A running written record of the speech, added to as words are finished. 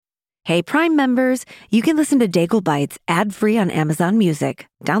Hey, Prime members, you can listen to Daigle Bites ad-free on Amazon Music.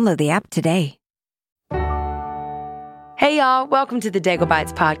 Download the app today. Hey, y'all. Welcome to the Daigle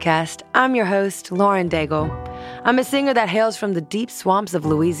Bites podcast. I'm your host, Lauren Daigle. I'm a singer that hails from the deep swamps of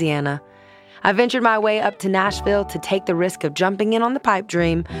Louisiana. I ventured my way up to Nashville to take the risk of jumping in on the pipe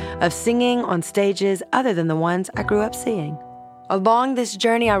dream of singing on stages other than the ones I grew up seeing. Along this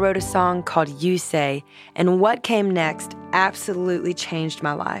journey, I wrote a song called You Say, and what came next absolutely changed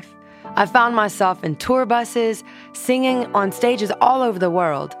my life. I found myself in tour buses, singing on stages all over the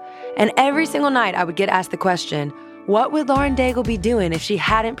world. And every single night I would get asked the question, what would Lauren Daigle be doing if she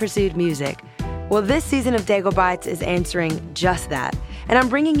hadn't pursued music? Well, this season of Daigle Bites is answering just that. And I'm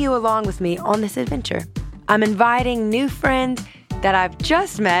bringing you along with me on this adventure. I'm inviting new friends that I've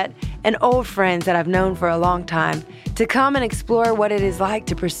just met and old friends that I've known for a long time to come and explore what it is like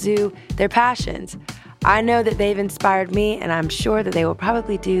to pursue their passions. I know that they've inspired me, and I'm sure that they will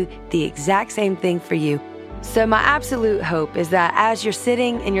probably do the exact same thing for you. So my absolute hope is that as you're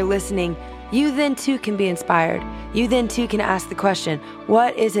sitting and you're listening, you then too can be inspired. You then too can ask the question,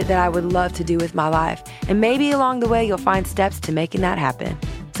 what is it that I would love to do with my life? And maybe along the way, you'll find steps to making that happen.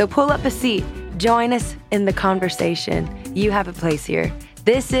 So pull up a seat, join us in the conversation. You have a place here.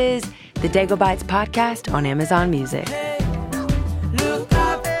 This is the Daigle Bites podcast on Amazon Music.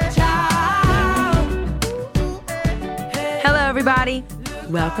 Everybody,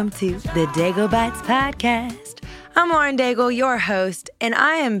 welcome to the Daigle Bites podcast. I'm Lauren Daigle, your host, and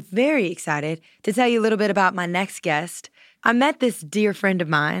I am very excited to tell you a little bit about my next guest. I met this dear friend of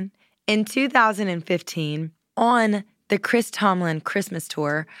mine in 2015 on the Chris Tomlin Christmas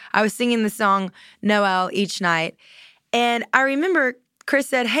tour. I was singing the song Noel each night, and I remember Chris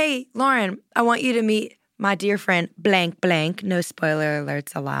said, "Hey, Lauren, I want you to meet my dear friend blank blank, no spoiler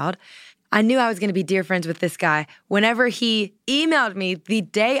alerts allowed." I knew I was going to be dear friends with this guy whenever he emailed me the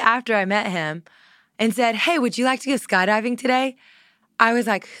day after I met him and said, "Hey, would you like to go skydiving today?" I was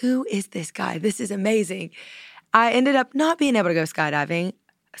like, who is this guy? This is amazing. I ended up not being able to go skydiving,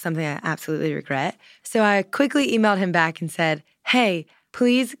 something I absolutely regret. So I quickly emailed him back and said, "Hey,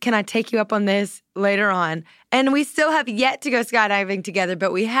 please, can I take you up on this later on?" And we still have yet to go skydiving together,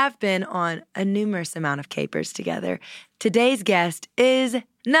 but we have been on a numerous amount of capers together. Today's guest is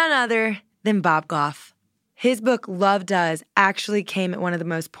none other than Bob Goff. His book, Love Does, actually came at one of the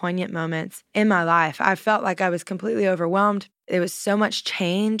most poignant moments in my life. I felt like I was completely overwhelmed. There was so much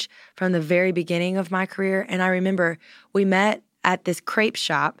change from the very beginning of my career. And I remember we met at this crepe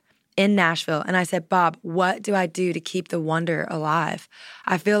shop in Nashville. And I said, "Bob, what do I do to keep the wonder alive?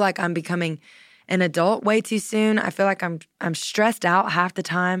 I feel like I'm becoming an adult way too soon. I feel like I'm stressed out half the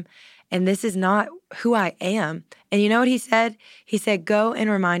time. And this is not who I am." And you know what he said? He said, "Go and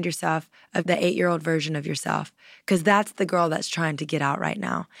remind yourself of the 8-year-old version of yourself, because that's the girl that's trying to get out right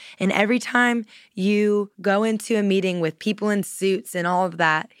now. And every time you go into a meeting with people in suits and all of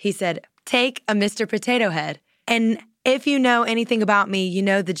that," he said, "take a Mr. Potato Head." And if you know anything about me, you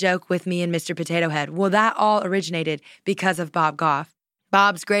know the joke with me and Mr. Potato Head. Well, that all originated because of Bob Goff.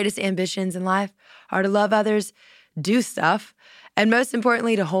 Bob's greatest ambitions in life are to love others, do stuff, and most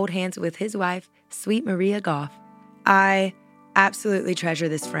importantly, to hold hands with his wife, Sweet Maria Goff. I absolutely treasure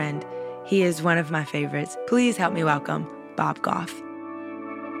this friend. He is one of my favorites. Please help me welcome Bob Goff.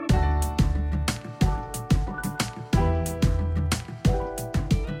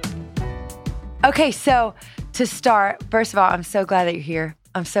 Okay, so to start, first of all, I'm so glad that you're here.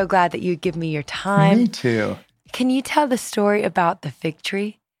 I'm so glad that you give me your time. Me too. Can you tell the story about the fig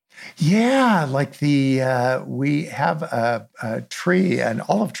tree? Yeah, like we have a tree, an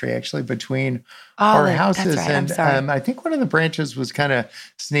olive tree actually, between our houses. That's right. And I'm sorry. I think one of the branches was kind of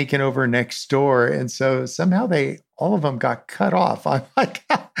sneaking over next door. And so somehow all of them got cut off on like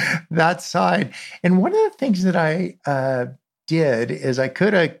that side. And one of the things that I did is I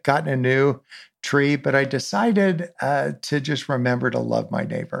could have gotten a new tree, but I decided to just remember to love my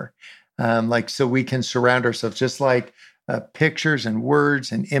neighbor. So we can surround ourselves just like pictures and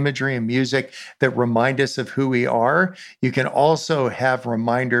words and imagery and music that remind us of who we are. You can also have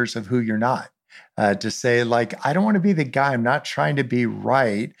reminders of who you're not. To say, like, I don't want to be the guy. I'm not trying to be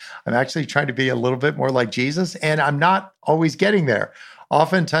right. I'm actually trying to be a little bit more like Jesus. And I'm not always getting there.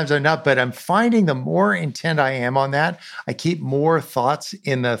 Oftentimes I'm not, but I'm finding the more intent I am on that, I keep more thoughts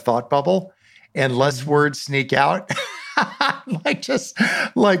in the thought bubble and less words sneak out.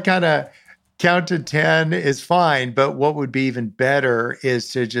 Like kind of count to 10 is fine, but what would be even better is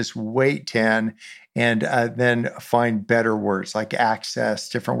to just wait 10 and then find better words, like access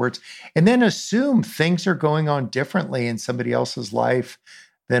different words, and then assume things are going on differently in somebody else's life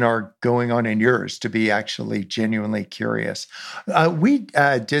than are going on in yours to be actually genuinely curious. We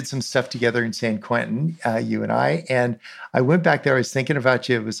did some stuff together in San Quentin, you and and I went back there. I was thinking about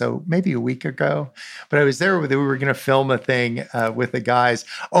you. It was maybe a week ago, but I was there. We were going to film a thing with the guys.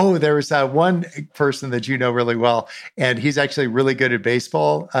 Oh, there was one person that you know really well, and he's actually really good at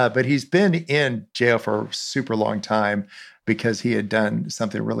baseball, but he's been in jail for a super long time because he had done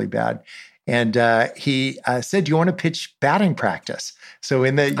something really bad. And he said, do you want to pitch batting practice? So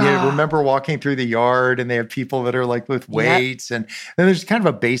you remember walking through the yard and they have people that are like with weights and then there's kind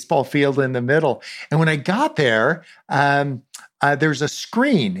of a baseball field in the middle. And when I got there, there's a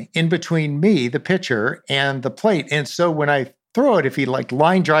screen in between me, the pitcher, and the plate. And so when I throw it, if he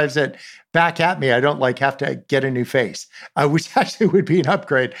line drives it back at me, I don't have to get a new face, which actually would be an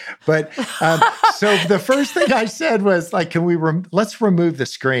upgrade. But so the first thing I said was can we, let's remove the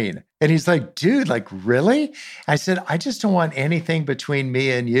screen. And he's like, dude, really? I said, I just don't want anything between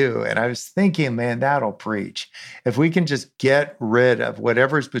me and you. And I was thinking, man, that'll preach. If we can just get rid of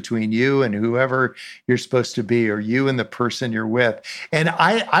whatever's between you and whoever you're supposed to be, or you and the person you're with. And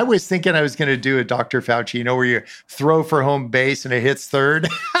I was thinking I was going to do a Dr. Fauci, where you throw for home base and it hits third.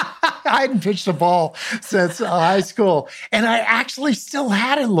 I hadn't pitched a ball since high school. And I actually still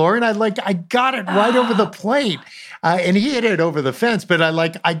had it, Lauren. I got it right over the plate. And he hit it over the fence, but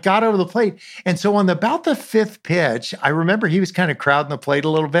I got over the plate. And so on about the fifth pitch, I remember he was kind of crowding the plate a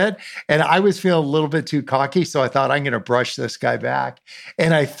little bit. And I was feeling a little bit too cocky. So I thought, I'm going to brush this guy back.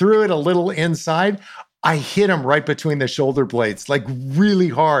 And I threw it a little inside. I hit him right between the shoulder blades, really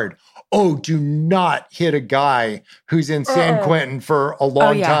hard. Oh, do not hit a guy who's in San Quentin for a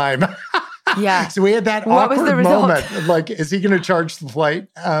long time. Yeah. So we had that awkward moment. Is he going to charge the plate?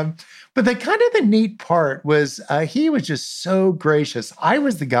 But the neat part was he was just so gracious. I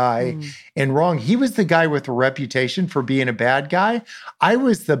was the guy in wrong. He was the guy with a reputation for being a bad guy. I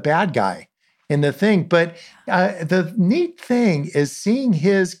was the bad guy in the thing. But the neat thing is seeing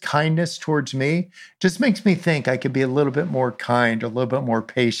his kindness towards me just makes me think I could be a little bit more kind, a little bit more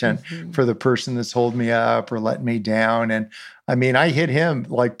patient for the person that's holding me up or letting me down. And I mean, I hit him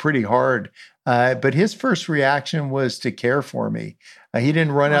pretty hard. But his first reaction was to care for me. He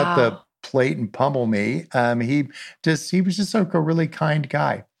didn't run out the plate and pummel me. He was just a really kind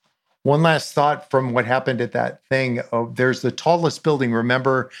guy. One last thought from what happened at that thing. Oh, there's the tallest building.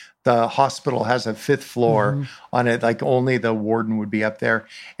 Remember, the hospital has a fifth floor on it. Only the warden would be up there.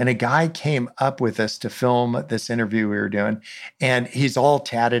 And a guy came up with us to film this interview we were doing. And he's all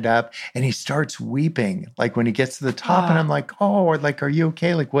tatted up and he starts weeping. When he gets to the top and I'm like, oh, are you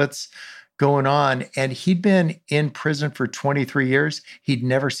okay? What's going on? And he'd been in prison for 23 years. He'd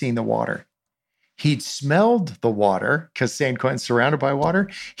never seen the water. He'd smelled the water because San Quentin's surrounded by water.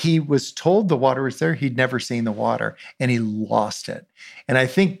 He was told the water was there. He'd never seen the water and he lost it. And I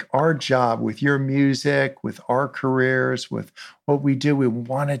think our job with your music, with our careers, with what we do, we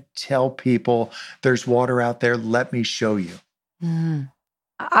want to tell people there's water out there. Let me show you.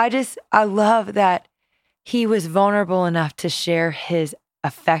 I love that he was vulnerable enough to share his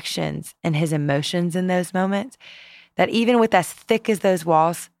affections and his emotions in those moments, that even with as thick as those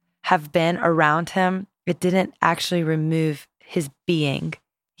walls have been around him, it didn't actually remove his being,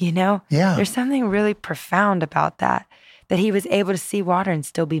 Yeah. There's something really profound about that he was able to see water and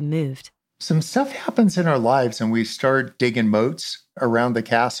still be moved. Some stuff happens in our lives and we start digging moats around the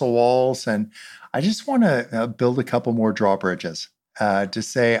castle walls. And I just want to build a couple more drawbridges to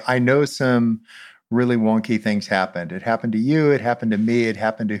say, I know some really wonky things happened. It happened to you. It happened to me. It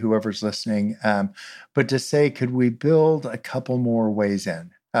happened to whoever's listening. But to say, could we build a couple more ways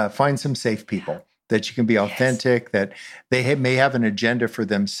in? Find some safe people that you can be authentic, that they may have an agenda for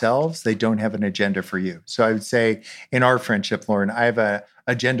themselves. They don't have an agenda for you. So I would say in our friendship, Lauren, I have an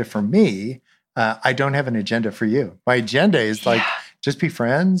agenda for me. I don't have an agenda for you. My agenda is just be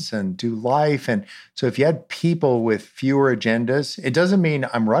friends and do life. And so if you had people with fewer agendas, it doesn't mean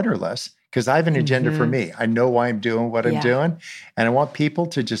I'm rudderless, because I have an agenda for me. I know why I'm doing what I'm doing. And I want people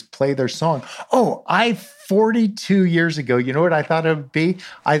to just play their song. Oh, 42 years ago, you know what I thought it would be?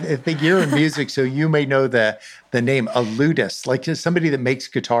 I think you're in music, so you may know the name, a ludist, just somebody that makes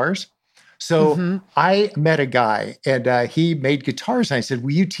guitars. So I met a guy and he made guitars. And I said,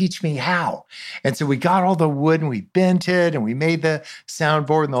 will you teach me how? And so we got all the wood and we bent it and we made the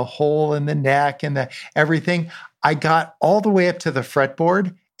soundboard and the hole in the neck and everything. I got all the way up to the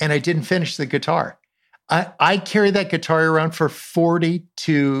fretboard and I didn't finish the guitar. I carried that guitar around for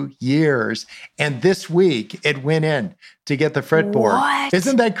 42 years. And this week it went in to get the fretboard. What?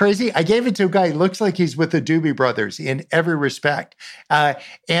 Isn't that crazy? I gave it to a guy. He looks like he's with the Doobie Brothers in every respect.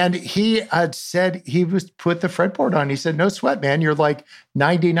 And he said he was put the fretboard on. He said, no sweat, man. You're like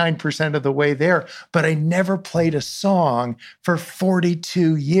 99% of the way there. But I never played a song for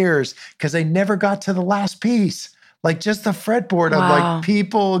 42 years because I never got to the last piece. Like just the fretboard, I'm like,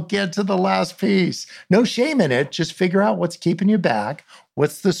 people get to the last piece. No shame in it. Just figure out what's keeping you back.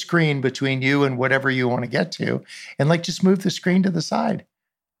 What's the screen between you and whatever you want to get to? And like, just move the screen to the side.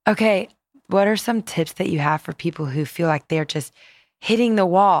 Okay. What are some tips that you have for people who feel like they're just hitting the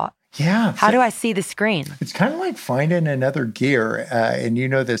wall? Yeah. How do I see the screen? It's kind of like finding another gear. And you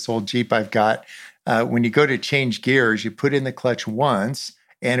know, this old Jeep I've got, when you go to change gears, you put in the clutch once,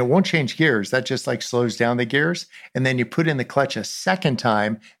 and it won't change gears. That just like slows down the gears. And then you put in the clutch a second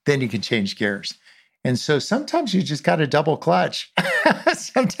time, then you can change gears. And so sometimes you just got to double clutch.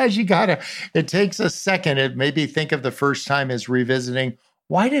 Sometimes it takes a second. It maybe think of the first time as revisiting,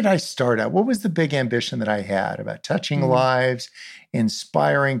 why did I start out? What was the big ambition that I had about touching lives,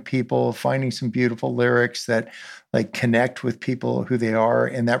 inspiring people, finding some beautiful lyrics that like connect with people who they are,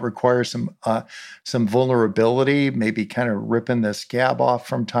 and that requires some vulnerability, maybe kind of ripping the scab off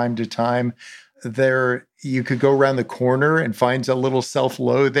from time to time. There, you could go around the corner and find a little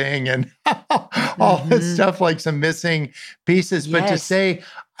self-loathing and all this stuff, like some missing pieces. Yes. But to say,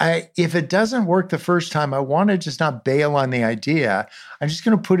 if it doesn't work the first time, I want to just not bail on the idea. I'm just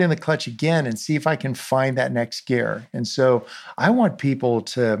going to put in the clutch again and see if I can find that next gear. And so I want people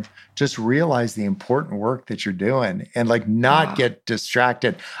to just realize the important work that you're doing and like not get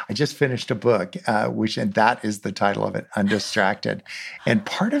distracted. I just finished a book, and that is the title of it, Undistracted. And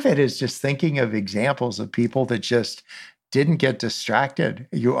part of it is just thinking of examples of people that just didn't get distracted.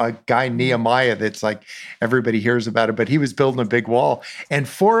 A guy, Nehemiah, that's like everybody hears about it, but he was building a big wall. And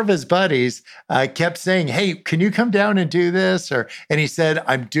four of his buddies kept saying, hey, can you come down and do this? And he said,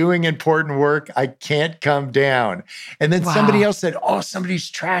 I'm doing important work. I can't come down. And then somebody else said, oh, somebody's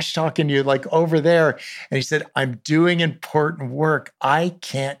trash talking you like over there. And he said, I'm doing important work. I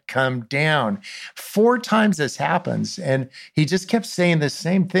can't come down. 4 times this happens. And he just kept saying the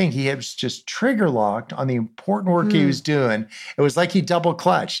same thing. He was just trigger locked on the important work he was doing. It was like he double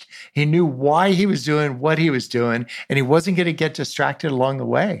clutched. He knew why he was doing what he was doing, and he wasn't going to get distracted along the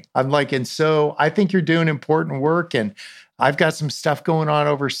way. I'm like, and so I think you're doing important work, and I've got some stuff going on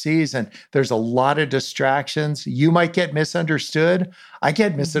overseas, and there's a lot of distractions. You might get misunderstood. I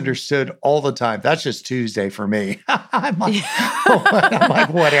get misunderstood all the time. That's just Tuesday for me. I'm like,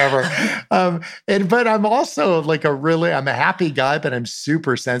 whatever. But I'm also like I'm a happy guy, but I'm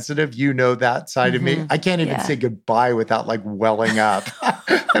super sensitive. You know that side of me. I can't even say goodbye without like welling up.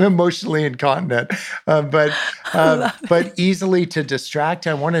 I'm emotionally incontinent. But easily to distract,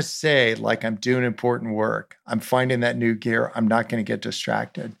 I want to say like I'm doing important work. I'm finding that new gear. I'm not going to get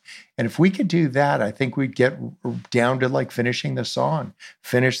distracted. And if we could do that, I think we'd get down to like finishing the song,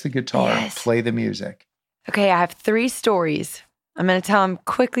 finish the guitar, play the music. Okay, I have 3 stories. I'm going to tell them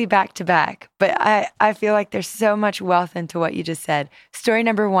quickly back to back, but I feel like there's so much wealth into what you just said. Story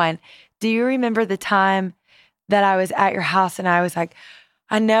number 1, do you remember the time that I was at your house and I was like,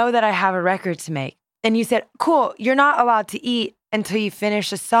 I know that I have a record to make. And you said, cool, you're not allowed to eat until you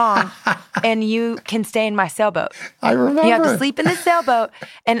finish a song and you can stay in my sailboat. I remember. You have to sleep in the sailboat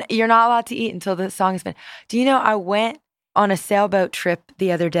and you're not allowed to eat until the song is finished. Do you know, I went on a sailboat trip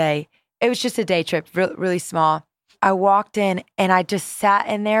the other day. It was just a day trip, really small. I walked in and I just sat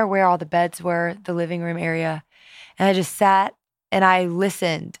in there where all the beds were, the living room area. And I just sat and I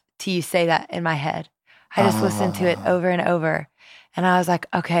listened to you say that in my head. I just listened to it over and over. And I was like,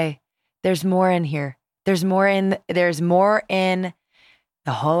 okay, there's more in here. There's more in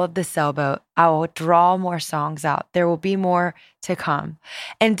the hull of the sailboat. I will draw more songs out. There will be more to come.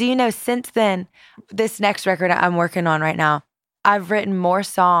 And do you know, since then, this next record I'm working on right now, I've written more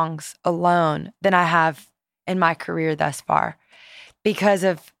songs alone than I have in my career thus far because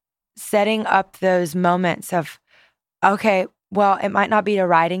of setting up those moments of, okay, well, it might not be a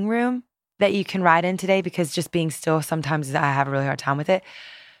writing room that you can write in today because just being still, sometimes I have a really hard time with it.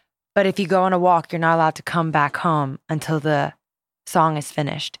 But if you go on a walk, you're not allowed to come back home until the song is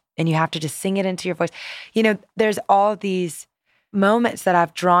finished. And you have to just sing it into your voice. You know, there's all these moments that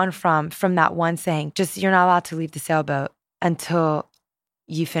I've drawn from that one saying, just you're not allowed to leave the sailboat until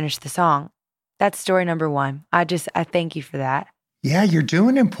you finish the song. That's story number 1. I thank you for that. Yeah, you're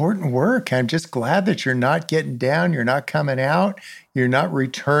doing important work. I'm just glad that you're not getting down. You're not coming out. You're not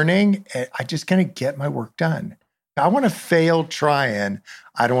returning. I'm just going to get my work done. I want to fail trying.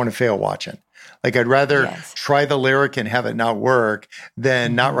 I don't want to fail watching. Like I'd rather Yes. try the lyric and have it not work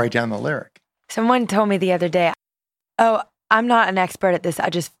than not write down the lyric. Someone told me the other day, oh, I'm not an expert at this. I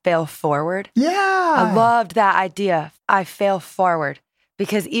just fail forward. Yeah. I loved that idea. I fail forward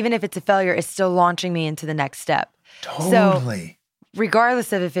because even if it's a failure, it's still launching me into the next step. Totally. So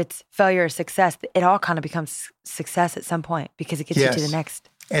regardless of if it's failure or success, it all kind of becomes success at some point because it gets you to the next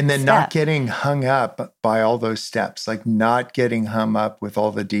And then step. not getting hung up by all those steps, like not getting hung up with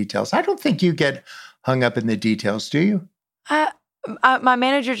all the details. I don't think you get hung up in the details, do you? My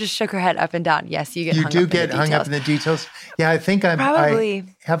manager just shook her head up and down. Yes, you get hung up in the details. You do get hung up in the details? Yeah, I think I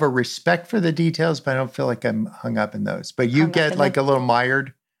have a respect for the details, but I don't feel like I'm hung up in those. But you get like a little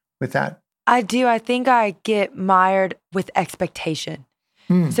mired with that? I do. I think I get mired with expectation.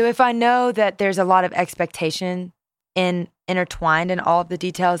 So if I know that there's a lot of expectation intertwined in all of the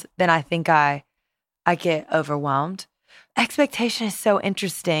details, then I think I get overwhelmed. Expectation is so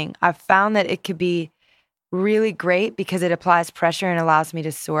interesting. I've found that it could be really great because it applies pressure and allows me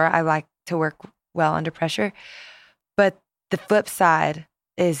to soar. I like to work well under pressure. But the flip side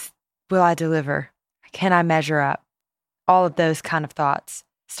is, will I deliver? Can I measure up? All of those kind of thoughts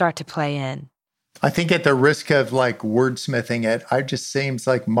start to play in. I think at the risk of like wordsmithing it, I just seems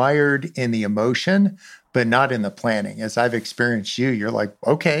like mired in the emotion, but not in the planning. As I've experienced you, you're like,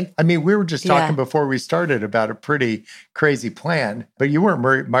 okay. I mean, we were just talking before we started about a pretty crazy plan, but you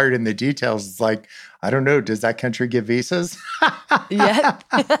weren't mired in the details. It's like, I don't know, does that country give visas? Yeah.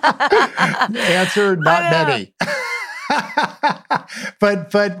 Answer, not many. but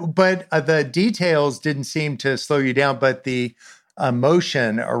the details didn't seem to slow you down, but the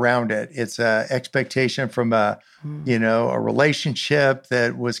emotion around it. It's a expectation from a relationship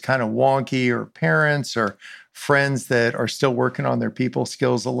that was kind of wonky, or parents or friends that are still working on their people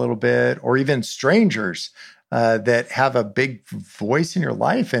skills a little bit, or even strangers that have a big voice in your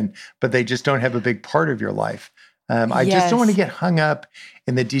life, but they just don't have a big part of your life. I just don't want to get hung up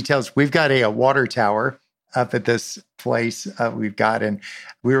in the details. We've got a water tower up at this place we've got, and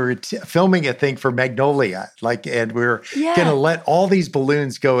we were filming a thing for Magnolia, and we were going to let all these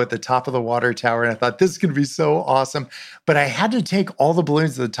balloons go at the top of the water tower. And I thought, this is going to be so awesome. But I had to take all the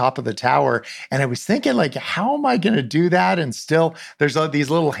balloons to the top of the tower. And I was thinking, like, how am I going to do that? And still, there's these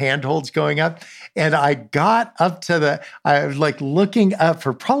little handholds going up. And I got up to I was like looking up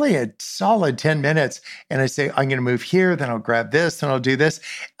for probably a solid 10 minutes. And I say, I'm going to move here, then I'll grab this, then I'll do this.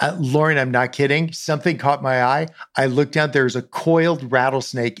 Lauren, I'm not kidding. Something caught my eye. I looked down, there's a coiled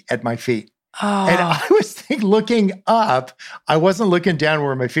rattlesnake at my feet. Oh. And I was looking up. I wasn't looking down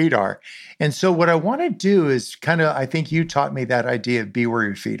where my feet are. And so what I want to do is I think you taught me that idea of be where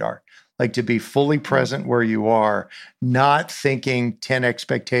your feet are. Like to be fully present where you are, not thinking 10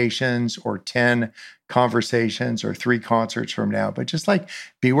 expectations or 10 conversations or 3 concerts from now, but just like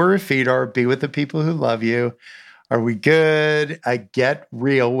be where your feet are, be with the people who love you. Are we good? I get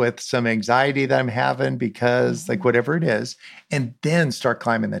real with some anxiety that I'm having because whatever it is, and then start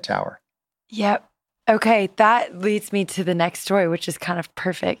climbing the tower. Yep. Okay. That leads me to the next story, which is kind of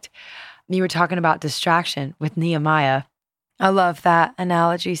perfect. You were talking about distraction with Nehemiah. I love that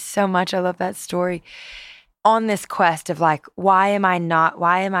analogy so much. I love that story. On this quest of why am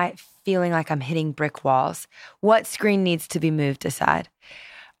I feeling like I'm hitting brick walls? What screen needs to be moved aside?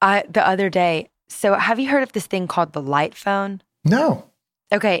 The other day, so have you heard of this thing called the light phone? No.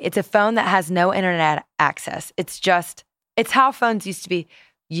 Okay, it's a phone that has no internet access. It's how phones used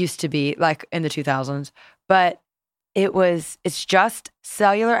to be like in the 2000s, but it's just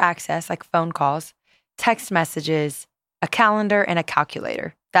cellular access, like phone calls, text messages, a calendar, and a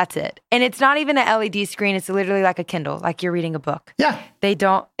calculator. That's it. And it's not even an LED screen. It's literally like a Kindle, like you're reading a book. Yeah.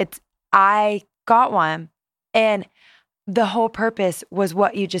 I got one, and the whole purpose was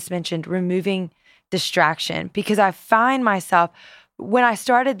what you just mentioned, removing distraction, because I find myself, when I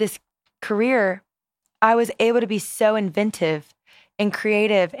started this career, I was able to be so inventive and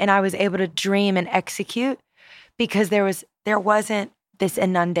creative, and I was able to dream and execute because there wasn't this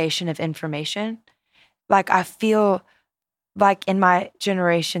inundation of information. Like I feel like in my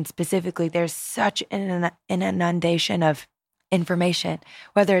generation specifically, there's such an inundation of information,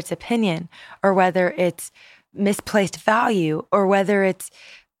 whether it's opinion or whether it's misplaced value or whether it's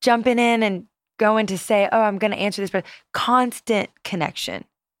jumping in and going to say, oh, I'm going to answer this, but constant connection,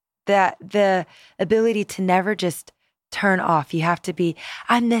 that the ability to never just turn off. You have to be,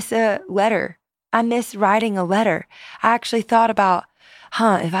 I miss a letter. I miss writing a letter. I actually thought about,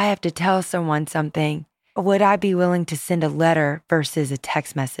 if I have to tell someone something, would I be willing to send a letter versus a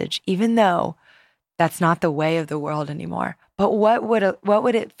text message, even though that's not the way of the world anymore? But what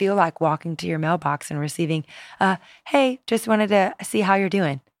would it feel like walking to your mailbox and receiving, hey, just wanted to see how you're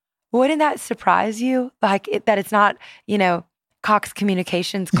doing? Wouldn't that surprise you? That it's not, Cox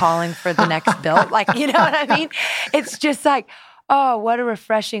Communications calling for the next bill. You know what I mean? It's just like, oh, what a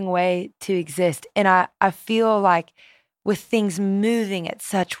refreshing way to exist. And I feel like with things moving at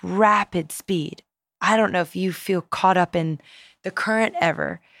such rapid speed, I don't know if you feel caught up in the current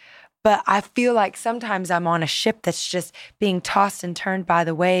ever, but I feel like sometimes I'm on a ship that's just being tossed and turned by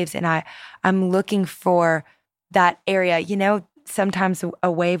the waves, and I'm looking for that area. Sometimes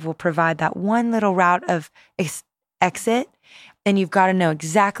a wave will provide that one little route of exit, and you've got to know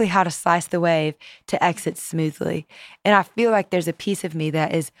exactly how to slice the wave to exit smoothly. And I feel like there's a piece of me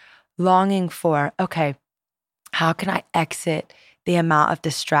that is longing for, okay, how can I exit the amount of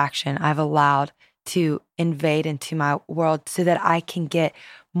distraction I've allowed to invade into my world so that I can get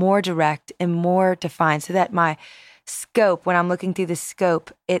more direct and more defined, so that my scope, when I'm looking through the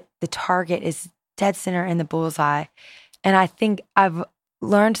scope, the target is dead center in the bullseye. And I think I've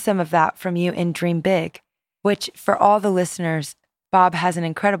learned some of that from you in Dream Big, which for all the listeners, Bob has an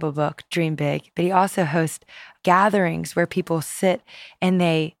incredible book, Dream Big, but he also hosts gatherings where people sit and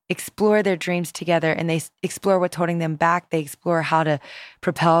they explore their dreams together, and they explore what's holding them back. They explore how to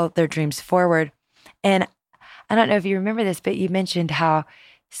propel their dreams forward. And I don't know if you remember this, but you mentioned how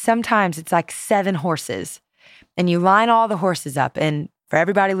sometimes it's like 7 horses, and you line all the horses up. And for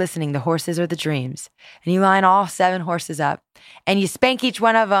everybody listening, the horses are the dreams. And you line all 7 horses up, and you spank each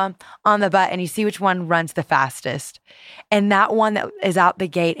one of them on the butt, and you see which one runs the fastest. And that one that is out the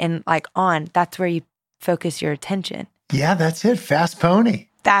gate and that's where you focus your attention. Yeah, that's it. Fast pony.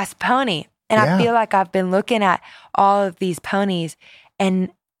 Fast pony. And I feel like I've been looking at all of these ponies,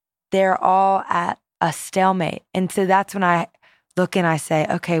 and they're all at a stalemate. And so that's when I look and I say,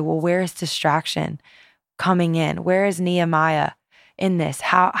 okay, well, where is distraction coming in? Where is Nehemiah in this?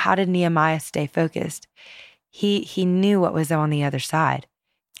 How did Nehemiah stay focused? He knew what was on the other side.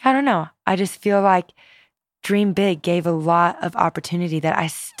 I don't know. I just feel like Dream Big gave a lot of opportunity that I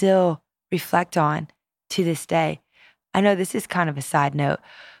still reflect on to this day. I know this is kind of a side note,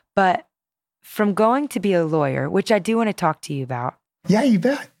 but from going to be a lawyer, which I do want to talk to you about. Yeah, you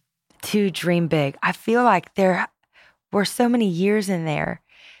bet. To Dream Big, I feel like there were so many years in there.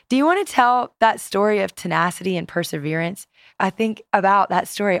 Do you want to tell that story of tenacity and perseverance? I think about that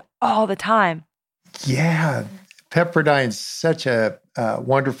story all the time. Yeah, Pepperdine's such a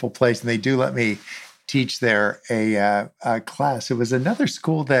wonderful place, and they do let me teach there a class. It was another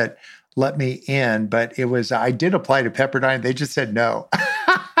school that let me in, but I did apply to Pepperdine. They just said no.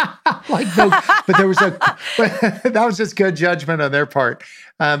 No, but that was just good judgment on their part.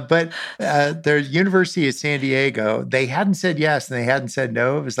 But the University of San Diego, they hadn't said yes and they hadn't said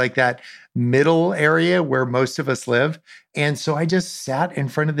no. It was like that middle area where most of us live. And so I just sat in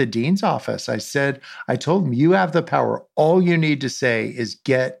front of the dean's office. I told him, you have the power. All you need to say is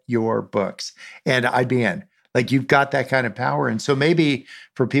get your books, and I'd be in. You've got that kind of power. And so maybe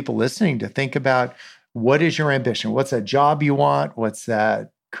for people listening to think about, what is your ambition? What's that job you want? What's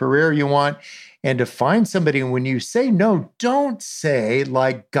that career you want? And to find somebody, when you say no, don't say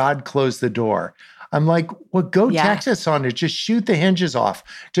God closed the door. I'm like, well, go Texas on it. Just shoot the hinges off.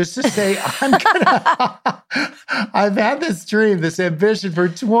 Just to say, I've had this dream, this ambition for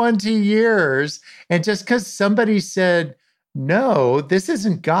 20 years. And just because somebody said, no, this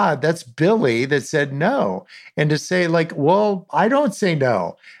isn't God, that's Billy that said no. And to say well, I don't say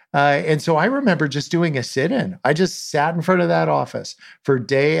no. And so I remember just doing a sit-in. I just sat in front of that office for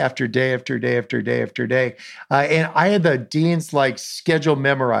day after day after day after day after day. And I had the dean's schedule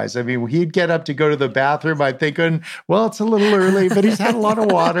memorized. I mean, he'd get up to go to the bathroom. I'm thinking, well, it's a little early, but he's had a lot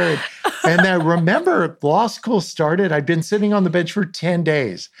of water. And I remember law school started. I'd been sitting on the bench for 10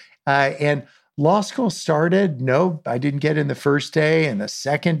 days. And law school started. No, I didn't get in the first day and the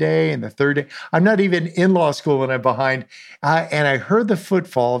second day and the third day. I'm not even in law school when I'm behind. And I heard the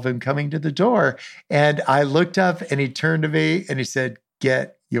footfall of him coming to the door. And I looked up and he turned to me and he said,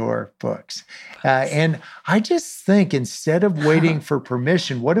 get your books. And I just think instead of waiting for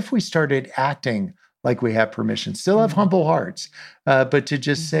permission, what if we started acting like we have permission? Still have humble hearts, but to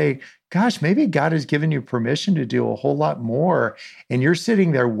just say, gosh, maybe God has given you permission to do a whole lot more. And you're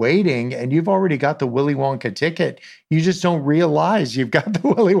sitting there waiting and you've already got the Willy Wonka ticket. You just don't realize you've got the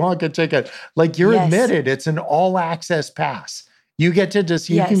Willy Wonka ticket. You're admitted, it's an all access pass. You get to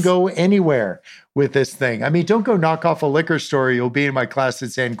you can go anywhere with this thing. I mean, don't go knock off a liquor store. You'll be in my class at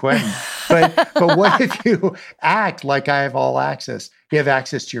San Quentin. But what if you act like I have all access? You have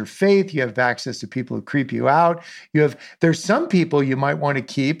access to your faith. You have access to people who creep you out. There's some people you might want to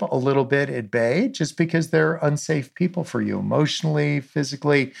keep a little bit at bay just because they're unsafe people for you emotionally,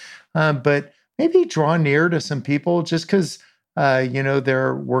 physically. But maybe draw near to some people just because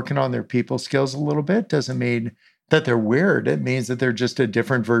they're working on their people skills a little bit. Doesn't mean that they're weird. It means that they're just a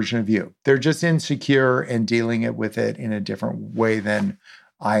different version of you. They're just insecure and dealing with it in a different way than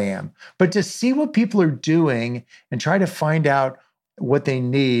I am. But to see what people are doing and try to find out what they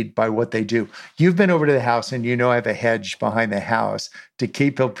need by what they do. You've been over to the house and I have a hedge behind the house to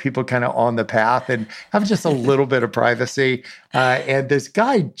keep people kind of on the path and have just a little bit of privacy. And this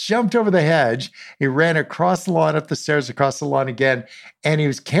guy jumped over the hedge. He ran across the lawn, up the stairs, across the lawn again, and he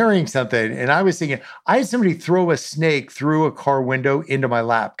was carrying something. And I was thinking, I had somebody throw a snake through a car window into my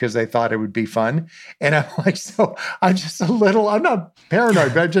lap because they thought it would be fun. And I'm like, so I'm just I'm not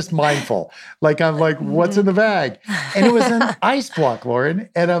paranoid, but I'm just mindful. I'm like, what's in the bag? And it was an ice block, Lauren.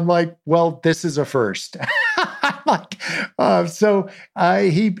 And I'm like, well, this is a first. So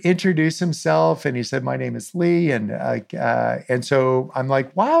he introduced himself and he said, my name is Lee. And so I'm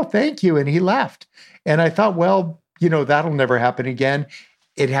like, wow, thank you. And he left. And I thought, well, that'll never happen again.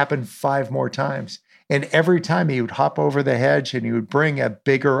 It happened 5 more times. And every time he would hop over the hedge and he would bring a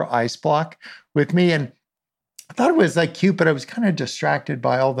bigger ice block with me. And I thought it was cute, but I was kind of distracted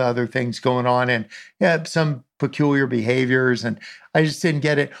by all the other things going on and some peculiar behaviors. And I just didn't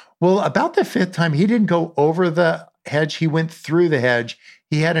get it. Well, about the 5th time, he didn't go over the hedge. He went through the hedge.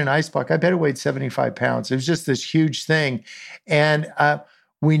 He had an ice block. I bet it weighed 75 pounds. It was just this huge thing. And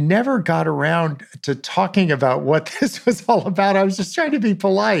we never got around to talking about what this was all about. I was just trying to be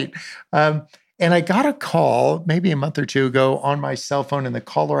polite. And I got a call maybe a month or 2 ago on my cell phone, and the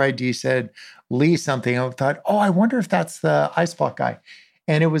caller ID said Lee something. I thought, I wonder if that's the ice block guy.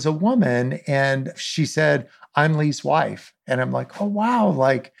 And it was a woman, and she said, I'm Lee's wife. And I'm like, oh, wow.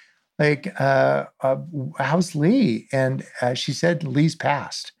 How's Lee? And she said, Lee's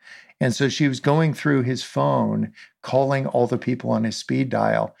passed. And so she was going through his phone, calling all the people on his speed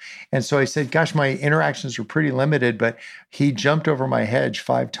dial. And so I said, gosh, my interactions were pretty limited, but he jumped over my hedge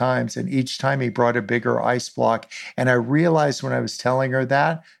 5 times. And each time he brought a bigger ice block. And I realized when I was telling her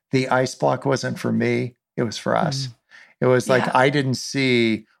that the ice block wasn't for me, it was for us. It was I didn't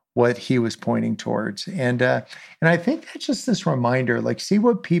see what he was pointing towards. And I think that's just this reminder, see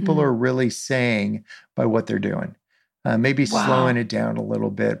what people are really saying by what they're doing. Maybe slowing it down a little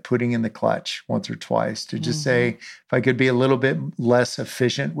bit, putting in the clutch once or twice to just say, if I could be a little bit less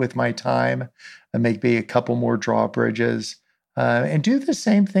efficient with my time, and maybe a couple more drawbridges, and do the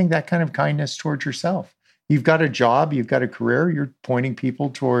same thing, that kind of kindness towards yourself. You've got a job, you've got a career, you're pointing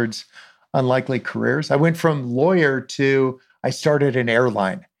people towards unlikely careers. I went from lawyer to I started an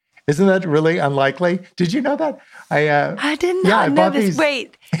airline. Isn't that really unlikely? Did you know that? I did not know this.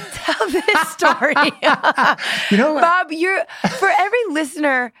 Wait, tell this story. Bob, for every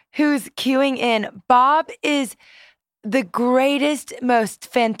listener who's queuing in, Bob is the greatest, most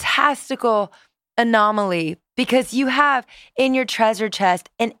fantastical anomaly because you have in your treasure chest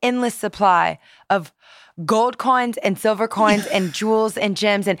an endless supply of gold coins and silver coins and jewels and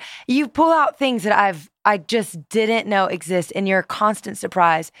gems. And you pull out things that I just didn't know exist, and you're a constant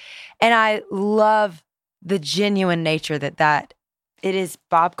surprise. And I love the genuine nature that it is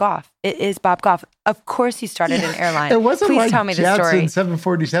Bob Goff. It is Bob Goff. Of course he started an airline. It wasn't Please tell me the story. Jets and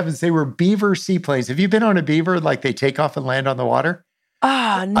 747s. They were Beaver seaplanes. Have you been on a Beaver, they take off and land on the water?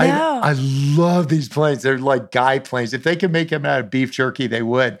 Oh, no. I love these planes. They're like guy planes. If they could make them out of beef jerky, they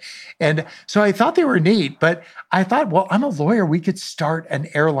would. And so I thought they were neat, but I thought, well, I'm a lawyer. We could start an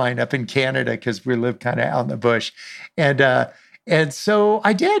airline up in Canada because we live kind of out in the bush. And so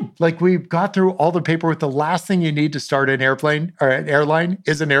I did. We got through all the paperwork. The last thing you need to start an airplane or an airline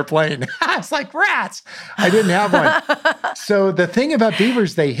is an airplane. It's like rats. I didn't have one. So the thing about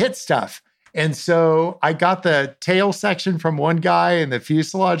Beavers, they hit stuff. And so I got the tail section from one guy and the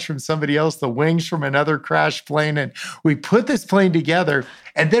fuselage from somebody else, the wings from another crashed plane. And we put this plane together,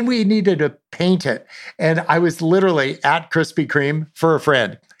 and then we needed to paint it. And I was literally at Krispy Kreme for a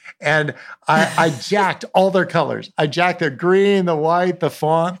friend. And I jacked all their colors. I jacked the green, the white, the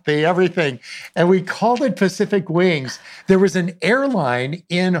font, the everything. And we called it Pacific Wings. There was an airline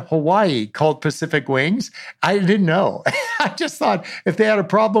in Hawaii called Pacific Wings. I didn't know. I just thought if they had a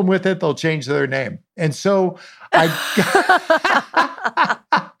problem with it, they'll change their name. And so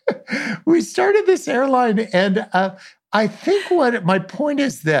we started this airline. And I think what my point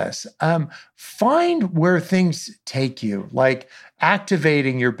is this, find where things take you.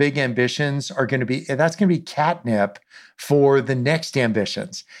 Activating your big ambitions that's going to be catnip for the next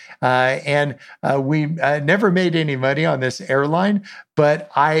ambitions. We never made any money on this airline,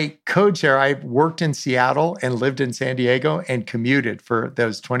 but I co-chair. I worked in Seattle and lived in San Diego and commuted for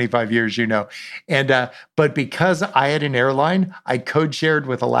those 25 years, And but because I had an airline, I co-chaired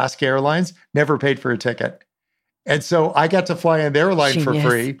with Alaska Airlines, never paid for a ticket. And so I got to fly on their airline for Genius.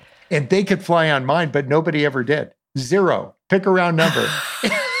 free, and they could fly on mine, but nobody ever did. 0. Pick a round number.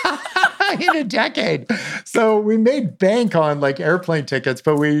 In a decade. So we made bank on like airplane tickets,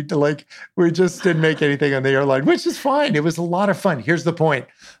 but we just didn't make anything on the airline, which is fine. It was a lot of fun. Here's the point.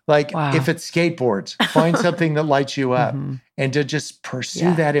 Like if it's skateboards, find something that lights you up and to just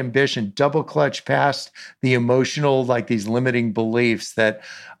pursue that ambition, double clutch past the emotional, like these limiting beliefs that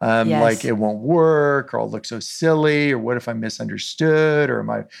like it won't work, or I'll look so silly, or what if I'm misunderstood, or am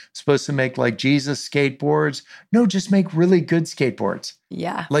I supposed to make like Jesus skateboards? No, just make really good skateboards.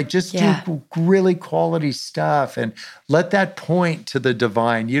 Yeah. Like just do really quality stuff and let that point to the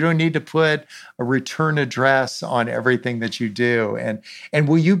divine. You don't need to put a return address on everything that you do. And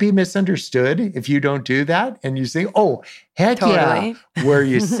will you be misunderstood if you don't do that? And you say, oh, heck yeah, where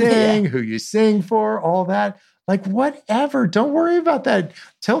you sing, who you sing for, all that. Like whatever, don't worry about that.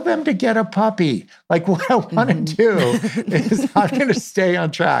 Tell them to get a puppy. Like what I want to do is I'm going to stay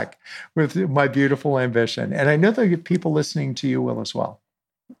on track with my beautiful ambition. And I know that people listening to you will as well.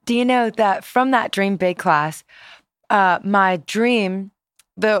 Do you know that from that Dream Big class, my dream,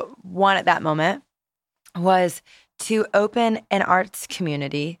 the one at that moment, was to open an arts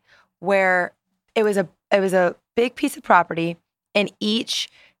community where it was a big piece of property, and each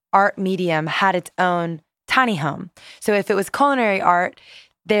art medium had its own tiny home. So if it was culinary art,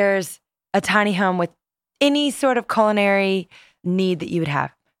 there's a tiny home with any sort of culinary need that you would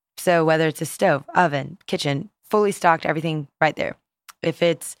have. So whether it's a stove, oven, kitchen, fully stocked, everything right there. If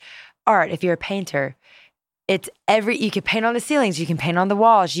it's art, if you're a painter, you can paint on the ceilings, you can paint on the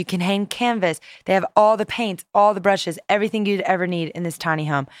walls, you can hang canvas. They have all the paints, all the brushes, everything you'd ever need in this tiny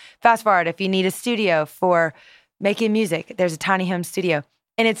home. Fast forward, if you need a studio for making music, there's a tiny home studio.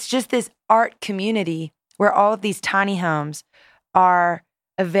 And it's just this art community where all of these tiny homes are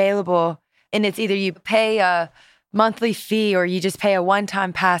available. And it's either you pay a monthly fee or you just pay a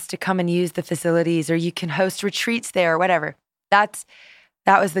one-time pass to come and use the facilities, or you can host retreats there or whatever. That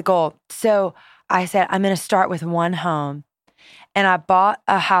was the goal. So I said, I'm going to start with one home. And I bought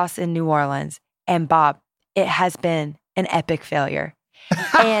a house in New Orleans. And Bob, it has been an epic failure.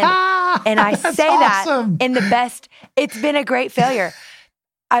 And I say awesome. That in the best, it's been a great failure.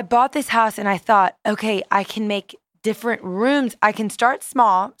 I bought this house and I thought, okay, I can make different rooms. I can start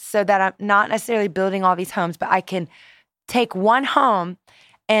small so that I'm not necessarily building all these homes, but I can take one home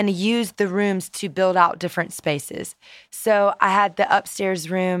and use the rooms to build out different spaces. So I had the upstairs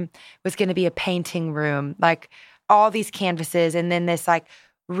room was going to be a painting room, like all these canvases, and then this like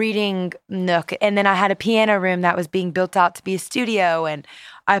reading nook. And then I had a piano room that was being built out to be a studio, and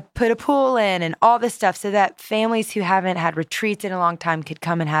I put a pool in and all this stuff so that families who haven't had retreats in a long time could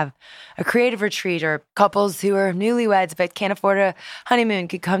come and have a creative retreat, or couples who are newlyweds but can't afford a honeymoon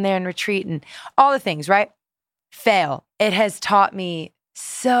could come there and retreat, and all the things, right? Fail. It has taught me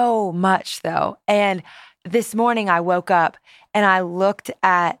so much though. And this morning I woke up and I looked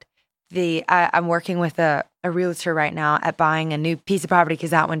at I'm working with a realtor right now at buying a new piece of property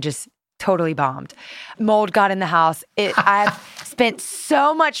because that one just totally bombed. Mold got in the house. I've spent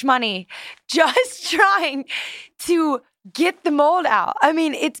so much money just trying to get the mold out. I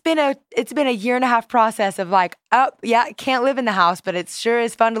mean, it's been a 1.5-year process of like, oh yeah, I can't live in the house, but it sure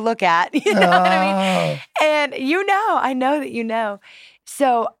is fun to look at. You know what I mean? And I know that you know.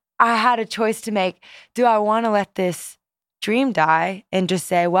 So I had a choice to make. Do I want to let this dream die and just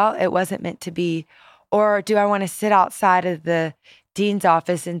say, well, it wasn't meant to be? Or do I want to sit outside of the dean's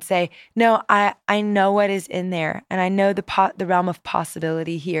office and say, no, I know what is in there, and I know the realm of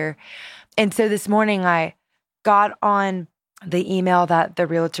possibility here. And so this morning I got on the email that the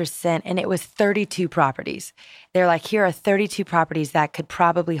realtor sent, and it was 32 properties. They're like, here are 32 properties that could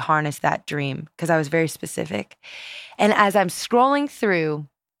probably harness that dream, because I was very specific. And as I'm scrolling through,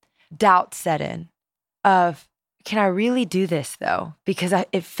 doubt set in of, can I really do this though? Because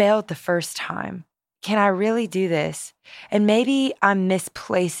it failed the first time. Can I really do this? And maybe I'm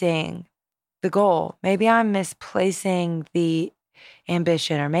misplacing the goal. Maybe I'm misplacing the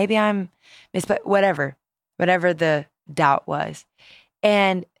ambition, or maybe I'm whatever the doubt was.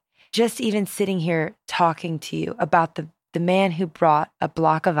 And just even sitting here talking to you about the man who brought a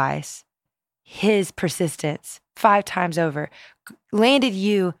block of ice, his persistence 5 times over, landed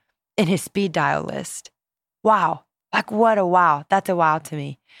you in his speed dial list. Wow. Like what a wow. That's a wow to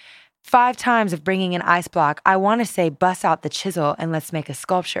me. 5 times of bringing an ice block. I want to say bust out the chisel and let's make a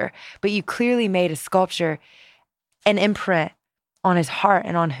sculpture. But you clearly made a sculpture, an imprint on his heart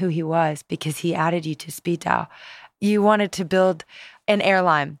and on who he was, because he added you to speed dial. You wanted to build an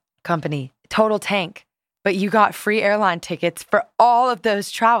airline company, Total Tank. but you got free airline tickets for all of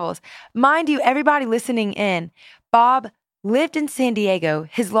those travels. Mind you, everybody listening in, Bob lived in San Diego.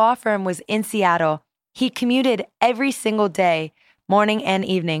 His law firm was in Seattle. He commuted every single day, morning and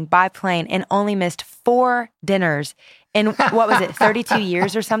evening, by plane, and only missed 4 dinners in, what was it, 32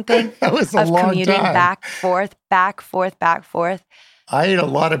 years or something? That was a long commuting time. back, forth. I ate a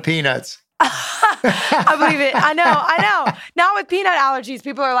lot of peanuts. I believe it. I know. Now with peanut allergies,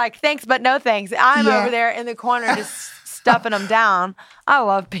 people are like, thanks, but no thanks. I'm over there in the corner just stuffing them down. I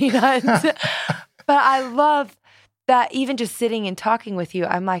love peanuts. But I love that even just sitting and talking with you,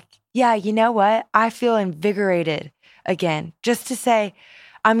 I'm like, yeah, you know what? I feel invigorated again. Just to say,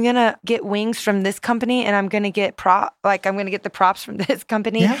 I'm going to get wings from this company and I'm going to get the props from this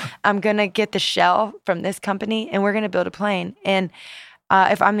company. Yeah. I'm going to get the shell from this company and we're going to build a plane. And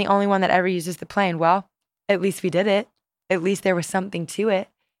if I'm the only one that ever uses the plane, well, at least we did it. At least there was something to it.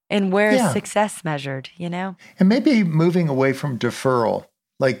 And where is success measured, you know? And maybe moving away from deferral,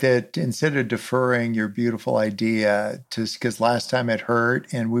 like that instead of deferring your beautiful idea because last time it hurt,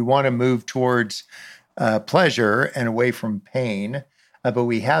 and we want to move towards pleasure and away from pain. But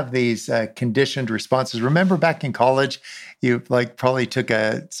we have these conditioned responses. Remember back in college, you probably took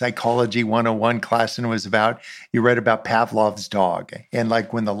a psychology 101 class and it was you read about Pavlov's dog. And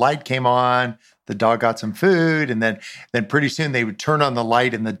when the light came on, the dog got some food. And then pretty soon they would turn on the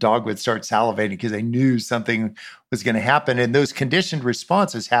light and the dog would start salivating because they knew something was going to happen. And those conditioned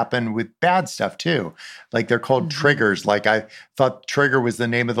responses happen with bad stuff too. They're called triggers. I thought Trigger was the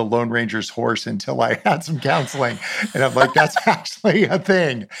name of the Lone Ranger's horse until I had some counseling. And I'm like, that's actually a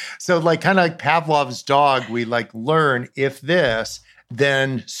thing. So kind of like Pavlov's dog, we learn if this,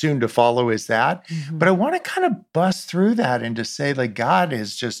 then soon to follow is that. Mm-hmm. But I want to kind of bust through that and to say God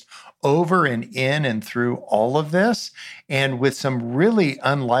is just over and in and through all of this, and with some really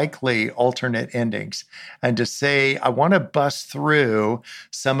unlikely alternate endings. And to say, I want to bust through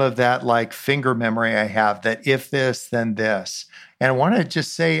some of that finger memory I have, that if this, then this. And I want to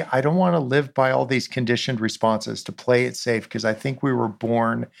just say, I don't want to live by all these conditioned responses, to play it safe, because I think we were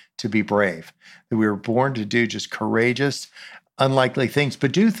born to be brave, that we were born to do just courageous, unlikely things,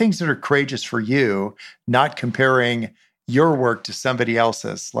 but do things that are courageous for you, not comparing your work to somebody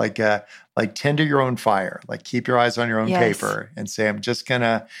else's, like tend to your own fire, keep your eyes on your own paper and say, I'm just going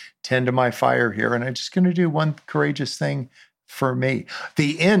to tend to my fire here. And I'm just going to do one courageous thing for me.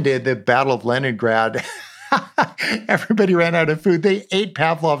 The end of the Battle of Leningrad, everybody ran out of food. They ate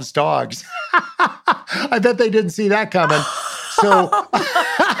Pavlov's dogs. I bet they didn't see that coming. So,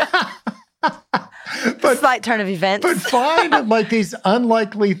 but slight turn of events. But find these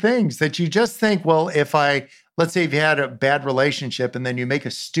unlikely things that you just think, well, let's say if you had a bad relationship and then you make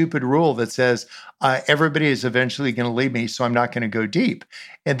a stupid rule that says, everybody is eventually going to leave me, so I'm not going to go deep.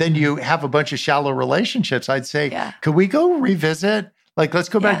 And then you have a bunch of shallow relationships. I'd say, could we go revisit? Let's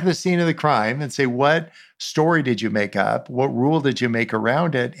go back to the scene of the crime and say, what story did you make up? What rule did you make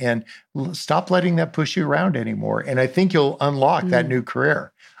around it? And stop letting that push you around anymore. And I think you'll unlock that new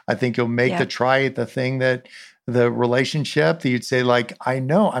career. I think you'll make the thing that the relationship that you'd say, I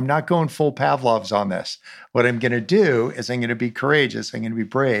know I'm not going full Pavlov's on this. What I'm going to do is I'm going to be courageous. I'm going to be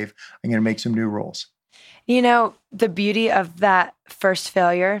brave. I'm going to make some new rules. You know, the beauty of that first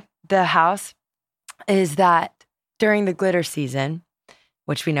failure, the house, is that during the glitter season,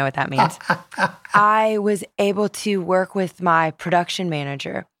 which we know what that means, I was able to work with my production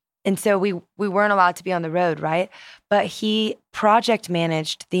manager. And so we weren't allowed to be on the road, right? But he project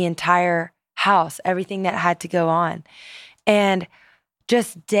managed the entire house, everything that had to go on. And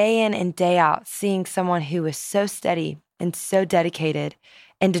just day in and day out, seeing someone who was so steady and so dedicated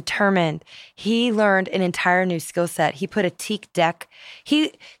and determined, he learned an entire new skill set. He put a teak deck.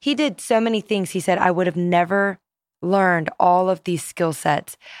 He did so many things. He said, I would have never learned all of these skill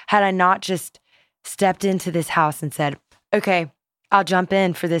sets had I not just stepped into this house and said, okay, I'll jump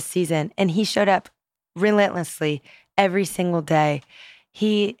in for this season. And he showed up relentlessly every single day.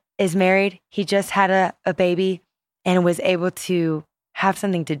 He is married. He just had a baby and was able to have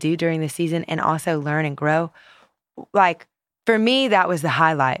something to do during the season and also learn and grow. For me, that was the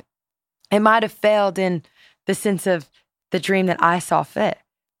highlight. It might have failed in the sense of the dream that I saw fit,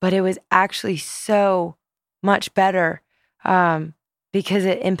 but it was actually so much better because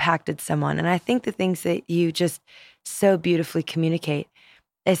it impacted someone. And I think the things that you just so beautifully communicate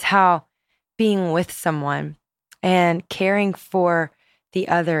is how being with someone and caring for the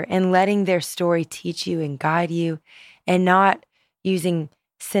other and letting their story teach you and guide you, and not using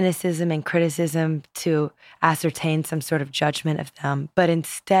cynicism and criticism to ascertain some sort of judgment of them, but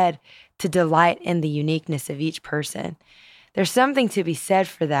instead to delight in the uniqueness of each person. There's something to be said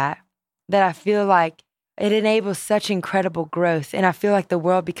for that I feel like it enables such incredible growth. And I feel like the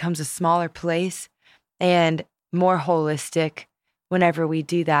world becomes a smaller place and more holistic whenever we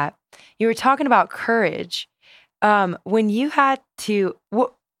do that. You were talking about courage. When you had to,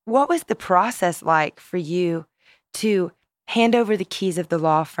 what was the process like for you to hand over the keys of the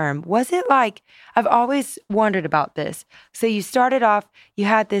law firm? Was it like, I've always wondered about this. So you started off, you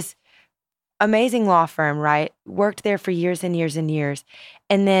had this amazing law firm, right? Worked there for years and years and years.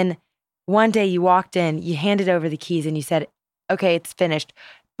 And then one day you walked in, you handed over the keys and you said, okay, it's finished.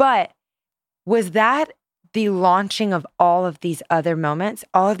 But was that the launching of all of these other moments,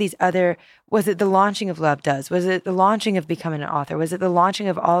 was it the launching of Love Does? Was it the launching of becoming an author? Was it the launching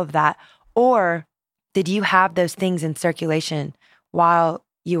of all of that? Or did you have those things in circulation while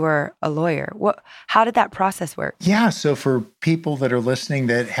you were a lawyer? How did that process work? Yeah. So for people that are listening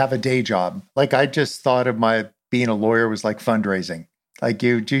that have a day job, like I just thought of being a lawyer was like fundraising. Like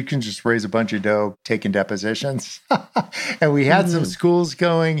you can just raise a bunch of dough taking depositions. And we had some schools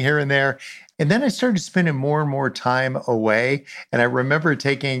going here and there. And then I started spending more and more time away. And I remember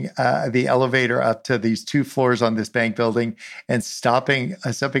taking the elevator up to these 2 floors on this bank building and stepping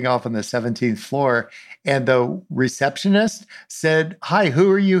off on the 17th floor. And the receptionist said, "Hi,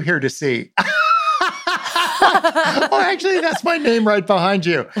 who are you here to see?" Oh, actually, that's my name right behind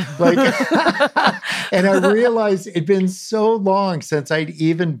you. Like, and I realized it'd been so long since I'd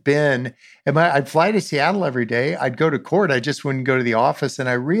even been. I'd fly to Seattle every day. I'd go to court. I just wouldn't go to the office. And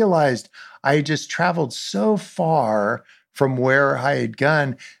I realized I just traveled so far from where I had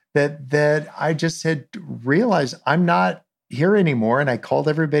gone that I just had realized I'm not here anymore. And I called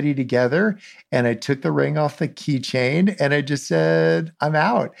everybody together and I took the ring off the keychain and I just said, I'm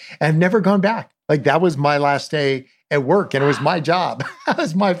out. And I've never gone back. Like that was my last day at work and it was my job. That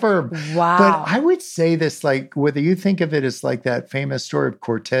was my firm. Wow. But I would say this, like whether you think of it as like that famous story of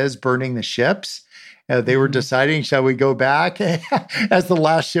Cortez burning the ships, they were deciding, shall we go back? As the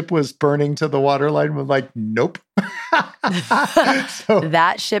last ship was burning to the waterline, we're like, nope. So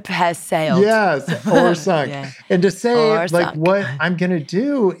that ship has sailed. Yes, or sunk. Yeah. And to say, Or like, sunk. what I'm going to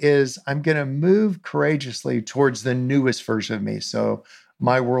do is I'm going to move courageously towards the newest version of me. So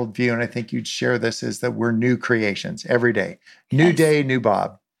my worldview, and I think you'd share this, is that we're new creations every day. New day, new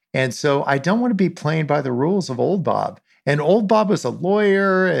Bob. And so I don't want to be playing by the rules of old Bob. And old Bob was a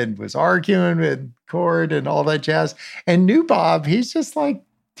lawyer and was arguing in court and all that jazz. And new Bob, he's just like,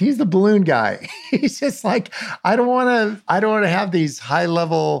 he's the balloon guy. He's just like, I don't want to have these high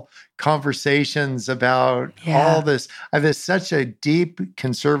level conversations about all this. I have such a deep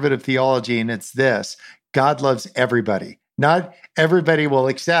conservative theology, and it's this: God loves everybody. Not everybody will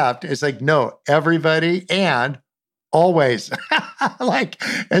accept. It's like, no, everybody and always.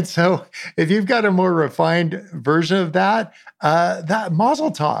 And so if you've got a more refined version of that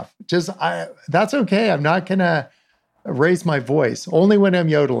mazel tov, that's okay. I'm not going to raise my voice only when I'm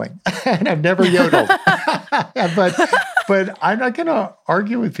yodeling. And I've never yodeled, but I'm not going to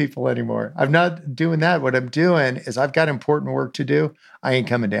argue with people anymore. I'm not doing that. What I'm doing is I've got important work to do. I ain't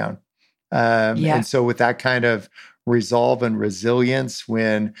coming down. And so with that kind of resolve and resilience,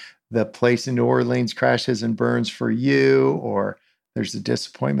 when the place in New Orleans crashes and burns for you, or there's a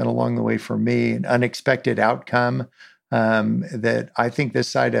disappointment along the way for me, an unexpected outcome that I think this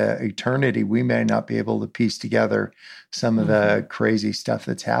side of eternity, we may not be able to piece together some of the crazy stuff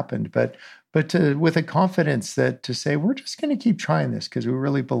that's happened, but with a confidence that to say, we're just going to keep trying this because we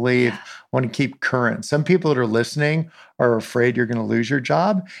really believe, want to keep current. Some people that are listening are afraid you're going to lose your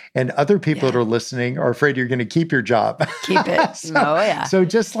job, and other people that are listening are afraid you're going to keep your job. Keep it. So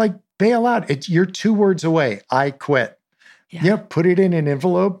just like bail out. You're 2 words away. I quit. Put it in an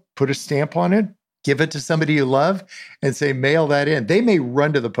envelope, put a stamp on it, give it to somebody you love, and say, mail that in. They may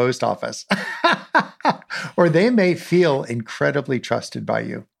run to the post office, or they may feel incredibly trusted by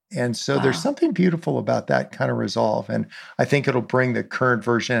you. And so there's something beautiful about that kind of resolve. And I think it'll bring the current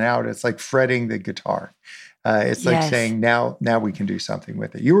version out. It's like fretting the guitar. It's like saying, now we can do something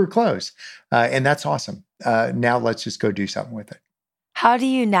with it. You were close. And that's awesome. Now let's just go do something with it. How do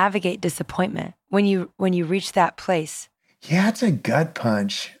you navigate disappointment when you reach that place? Yeah, it's a gut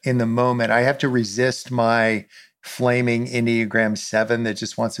punch in the moment. I have to resist my flaming Enneagram 7 that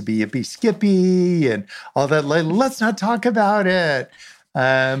just wants to be yippee skippy and all that. Let's not talk about it.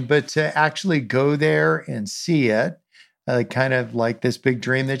 But to actually go there and see it, kind of like this big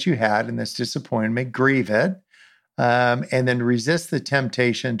dream that you had and this disappointment, grieve it, and then resist the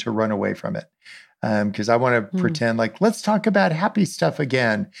temptation to run away from it. Because I want to pretend like, let's talk about happy stuff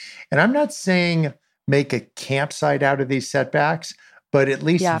again. And I'm not saying make a campsite out of these setbacks, but at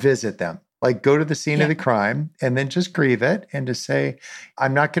least visit them. Like go to the scene of the crime and then just grieve it and to say,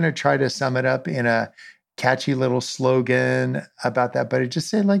 I'm not going to try to sum it up in a catchy little slogan about that, but I just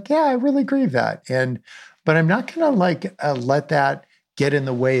say like, yeah, I really agree with that. But I'm not going to like let that get in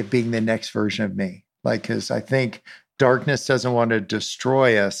the way of being the next version of me. Like, because I think darkness doesn't want to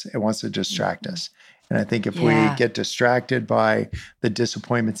destroy us. It wants to distract us. And I think if we get distracted by the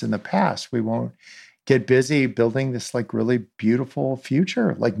disappointments in the past, we won't get busy building this like really beautiful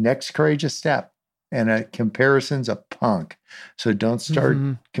future, like next courageous step. And a comparison's a punk. So don't start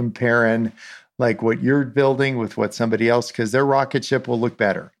comparing like what you're building with what somebody else, because their rocket ship will look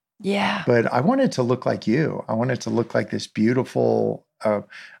better. Yeah. But I want it to look like you. I want it to look like this beautiful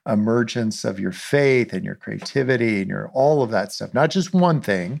emergence of your faith and your creativity and your all of that stuff. Not just one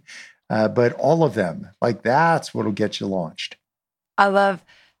thing, but all of them. Like that's what'll get you launched. I love,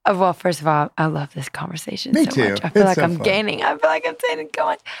 well, first of all, I love this conversation Me so too. much. I feel It's like so I'm fun. gaining. I feel like I'm saying go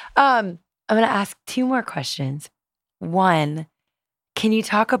on. I'm going to ask 2 more questions. One, can you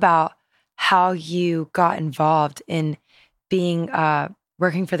talk about how you got involved in being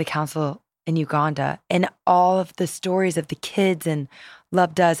working for the council in Uganda and all of the stories of the kids and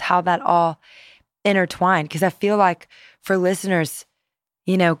Love Does, how that all intertwined? Because I feel like for listeners,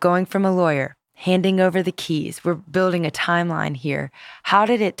 you know, going from a lawyer, handing over the keys, we're building a timeline here. How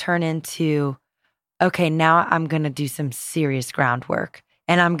did it turn into, okay, now I'm going to do some serious groundwork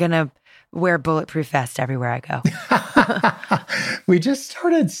and I'm going to wear bulletproof vest everywhere I go? We just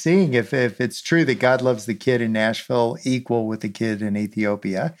started seeing if it's true that God loves the kid in Nashville equal with the kid in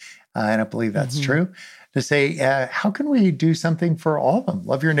Ethiopia. And I believe that's true. To say, how can we do something for all of them?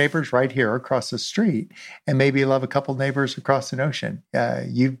 Love your neighbors right here across the street and maybe love a couple neighbors across an ocean.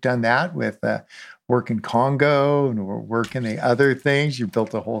 You've done that with work in Congo and work in the other things. You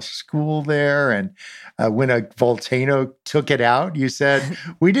built a whole school there. And when a volcano took it out, you said,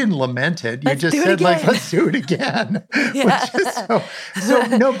 we didn't lament it. You just said, like, let's do it again. Yeah. So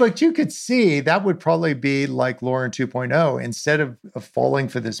no, but you could see that would probably be like Lauren 2.0. Instead of falling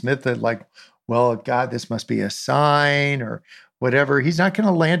for this myth that like, well, God, this must be a sign or whatever. He's not going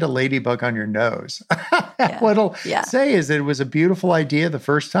to land a ladybug on your nose. What he'll say is that it was a beautiful idea the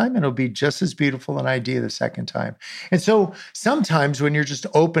first time, and it'll be just as beautiful an idea the second time. And so sometimes when you're just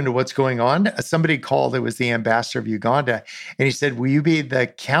open to what's going on, somebody called, it was the ambassador of Uganda, and he said, will you be the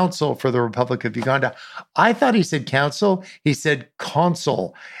counsel for the Republic of Uganda? I thought he said counsel. He said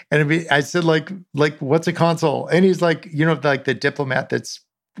consul. And I said, like, what's a consul? And he's like, you know, like the diplomat that's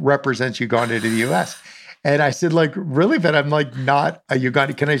represents Uganda to the U.S. And I said, like, really? But I'm like, not a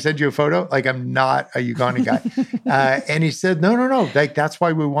Ugandan. Can I send you a photo? Like, I'm not a Ugandan guy. And he said, no. Like, that's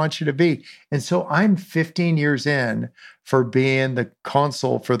why we want you to be. And so I'm 15 years in for being the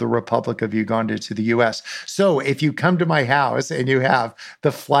consul for the Republic of Uganda to the U.S. So if you come to my house and you have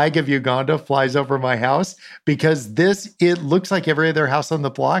the flag of Uganda flies over my house, because it looks like every other house on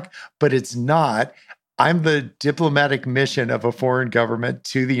the block, but it's not. I'm the diplomatic mission of a foreign government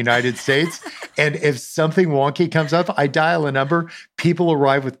to the United States. And if something wonky comes up, I dial a number. People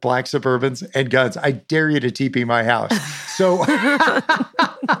arrive with black Suburbans and guns. I dare you to TP my house. So,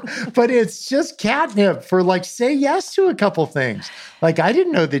 but it's just catnip for like, say yes to a couple things. Like I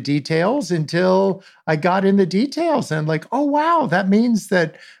didn't know the details until I got in the details and like, oh, wow, that means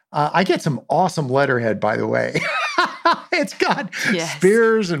that I get some awesome letterhead, by the way. It's got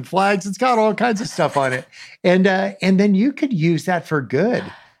spears and flags. It's got all kinds of stuff on it. And then you could use that for good.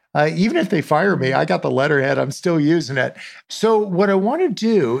 Even if they fire me, I got the letterhead. I'm still using it. So what I want to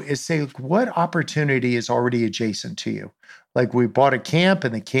do is say, what opportunity is already adjacent to you? Like we bought a camp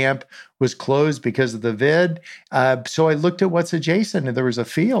and the camp was closed because of the vid. So I looked at what's adjacent and there was a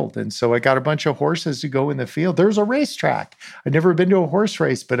field. And so I got a bunch of horses to go in the field. There's a racetrack. I've never been to a horse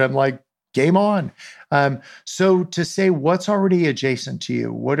race, but I'm like, game on. So to say what's already adjacent to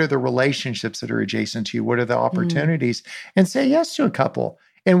you, what are the relationships that are adjacent to you? What are the opportunities? And say yes to a couple.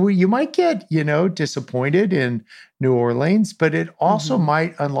 And you might get, disappointed in New Orleans, but it also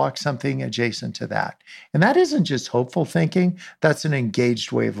might unlock something adjacent to that. And that isn't just hopeful thinking. That's an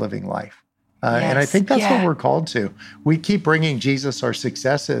engaged way of living life. And I think that's what we're called to. We keep bringing Jesus our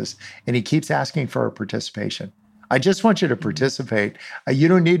successes, and he keeps asking for our participation. I just want you to participate. You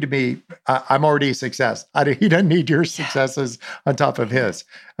don't need to be, I'm already a success. He doesn't need your successes on top of his.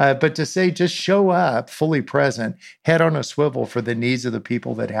 But to say, just show up fully present, head on a swivel for the needs of the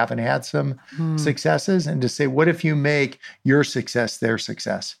people that haven't had some successes. And to say, what if you make your success their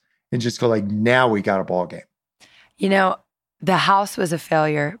success? And just go like, now we got a ball game. The house was a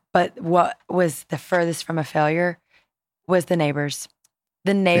failure, but what was the furthest from a failure was the neighbors.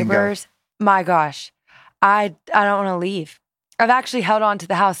 The neighbors, my gosh. I don't want to leave. I've actually held on to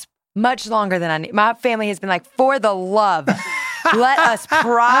the house much longer than I need. My family has been like, for the love, let us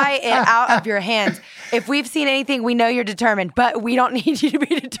pry it out of your hands. If we've seen anything, we know you're determined, but we don't need you to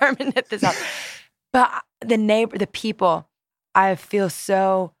be determined at this house. But the people, I feel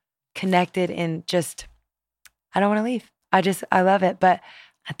so connected and just, I don't want to leave. I love it. But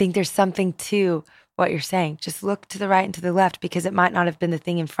I think there's something to what you're saying. Just look to the right and to the left, because it might not have been the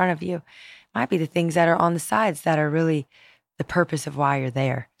thing in front of you. It might be the things that are on the sides that are really the purpose of why you're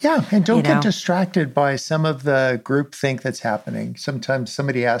there. Yeah, and don't get distracted by some of the groupthink that's happening. Sometimes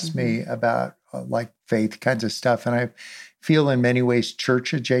somebody asks me about like faith kinds of stuff, and I feel in many ways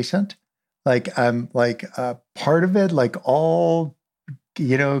church adjacent. Like I'm like part of it, like all,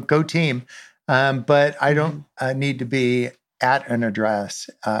 go team. But I don't need to be at an address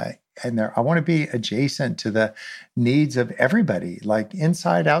and there. I want to be adjacent to the needs of everybody, like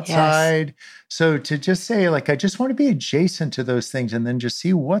inside, outside. Yes. So to just say, like, I just want to be adjacent to those things and then just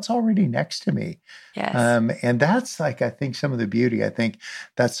see what's already next to me. Yes. And that's like, I think some of the beauty, I think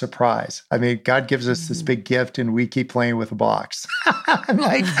that surprise. I mean, God gives us this big gift and we keep playing with a box. I'm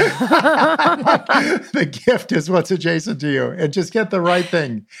like, the gift is what's adjacent to you, and just get the right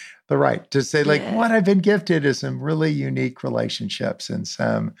thing. The right to say, like, what I've been gifted is some really unique relationships and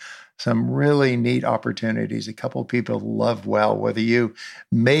some really neat opportunities. A couple of people love well, whether you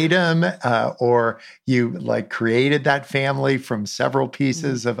made them or you like created that family from several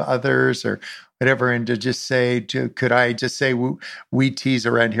pieces of others or whatever. And to just say, could I just say, we tease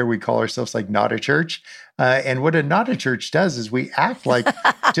around here, we call ourselves like not a church. And what a not a church does is we act like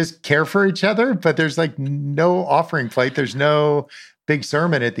just care for each other, but there's like no offering plate. There's no big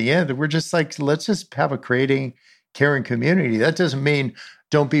sermon at the end. We're just like, let's just have a caring community. That doesn't mean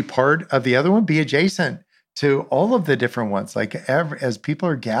don't be part of the other one, be adjacent to all of the different ones. Like as people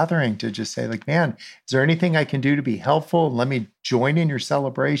are gathering, to just say like, man, is there anything I can do to be helpful? Let me join in your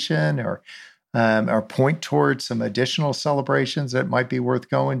celebration or point towards some additional celebrations that might be worth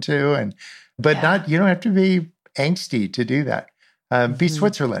going to. But you don't have to be angsty to do that. Be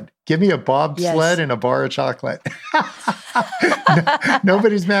Switzerland. Give me a bobsled and a bar of chocolate.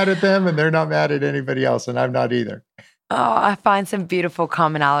 Nobody's mad at them and they're not mad at anybody else, and I'm not either. Oh, I find some beautiful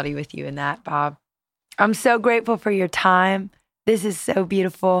commonality with you in that, Bob. I'm so grateful for your time. This is so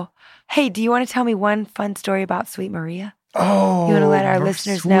beautiful. Hey, do you want to tell me one fun story about Sweet Maria? Oh, you want to let our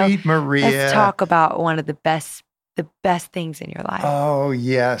listeners know? Sweet Maria. Let's talk about one of the best things in your life. Oh,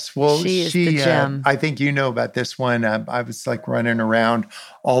 yes. Well, she is the gem. I think you know about this one. I was like running around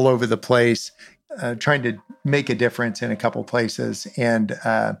all over the place, trying to make a difference in a couple places. And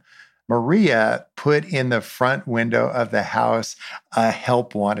Maria put in the front window of the house a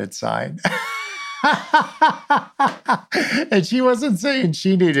help wanted sign. And she wasn't saying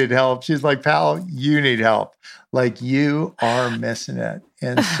she needed help. She's like, pal, you need help. Like, you are missing it.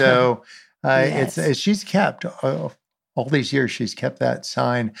 And so it's she's kept all these years, she's kept that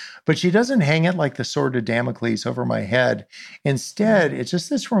sign, but she doesn't hang it like the sword of Damocles over my head. Instead, it's just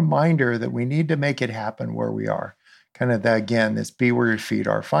this reminder that we need to make it happen where we are. Kind of, again, this be where your feet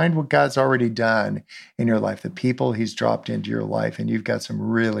are. Find what God's already done in your life, the people he's dropped into your life, and you've got some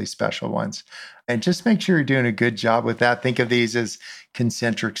really special ones. And just make sure you're doing a good job with that. Think of these as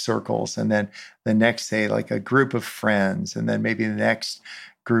concentric circles. And then the next, say, like a group of friends. And then maybe the next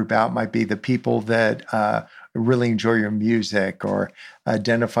group out might be the people that really enjoy your music or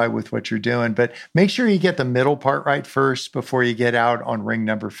identify with what you're doing. But make sure you get the middle part right first before you get out on ring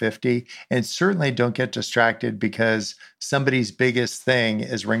number 50. And certainly don't get distracted because somebody's biggest thing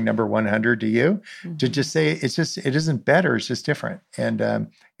is ring number 100 to you. To just say it isn't better, it's just different.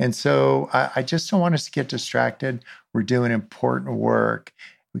 And so I just don't want us to get distracted. We're doing important work.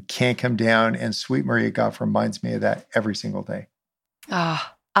 We can't come down. And Sweet Maria Goff reminds me of that every single day. Oh,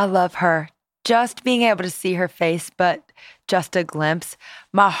 I love her. Just being able to see her face, but just a glimpse,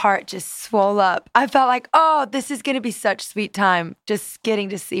 my heart just swelled up. I felt like, oh, this is going to be such sweet time. Just getting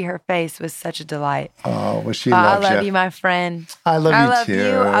to see her face was such a delight. Oh, well, she loves you. I love you, my friend. I love you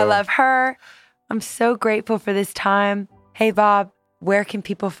too. I love her. I'm so grateful for this time. Hey, Bob, where can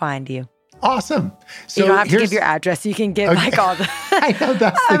people find you? Awesome. So you don't have to give your address. You can give like all the... I know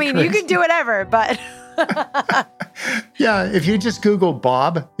that's I mean, you can do whatever, but... Yeah, if you just Google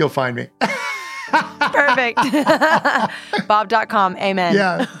Bob, you'll find me. Perfect. Bob.com. Amen.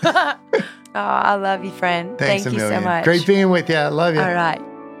 Yeah. Oh, I love you, friend. Thanks Thank you so much. Great being with you. I love you. All right.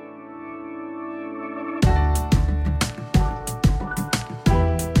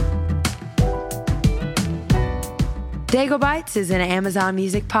 Daigle Bites is an Amazon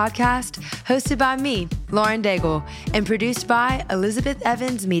Music podcast hosted by me, Lauren Daigle, and produced by Elizabeth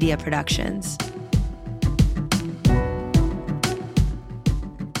Evans Media Productions.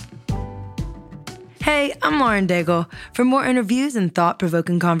 Hey, I'm Lauren Daigle. For more interviews and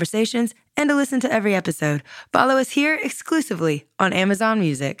thought-provoking conversations, and to listen to every episode, follow us here exclusively on Amazon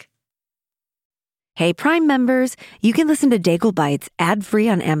Music. Hey, Prime members, you can listen to Daigle Bites ad-free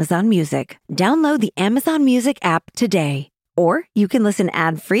on Amazon Music. Download the Amazon Music app today. Or you can listen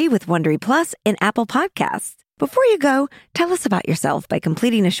ad-free with Wondery Plus in Apple Podcasts. Before you go, tell us about yourself by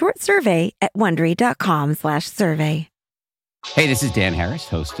completing a short survey at Wondery.com/survey. Hey, this is Dan Harris,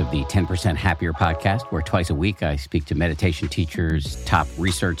 host of the 10% Happier podcast, where twice a week I speak to meditation teachers, top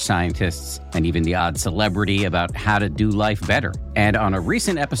research scientists, and even the odd celebrity about how to do life better. And on a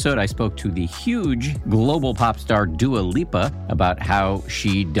recent episode, I spoke to the huge global pop star Dua Lipa about how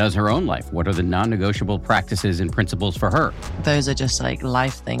she does her own life. What are the non-negotiable practices and principles for her? Those are just like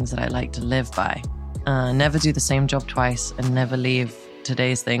life things that I like to live by. Never do the same job twice and never leave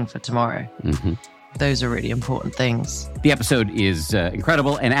today's thing for tomorrow. Mm-hmm. Those are really important things. The episode is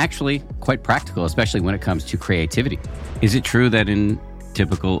incredible and actually quite practical, especially when it comes to creativity. Is it true that in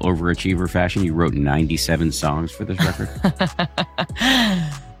typical overachiever fashion, you wrote 97 songs for this record?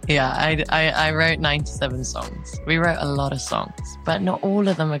 Yeah, I wrote 97 songs. We wrote a lot of songs, but not all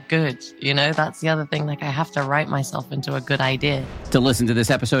of them are good. You know, that's the other thing. Like, I have to write myself into a good idea. To listen to this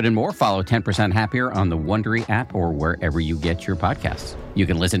episode and more, follow 10% Happier on the Wondery app or wherever you get your podcasts. You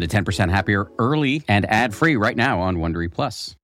can listen to 10% Happier early and ad-free right now on Wondery Plus.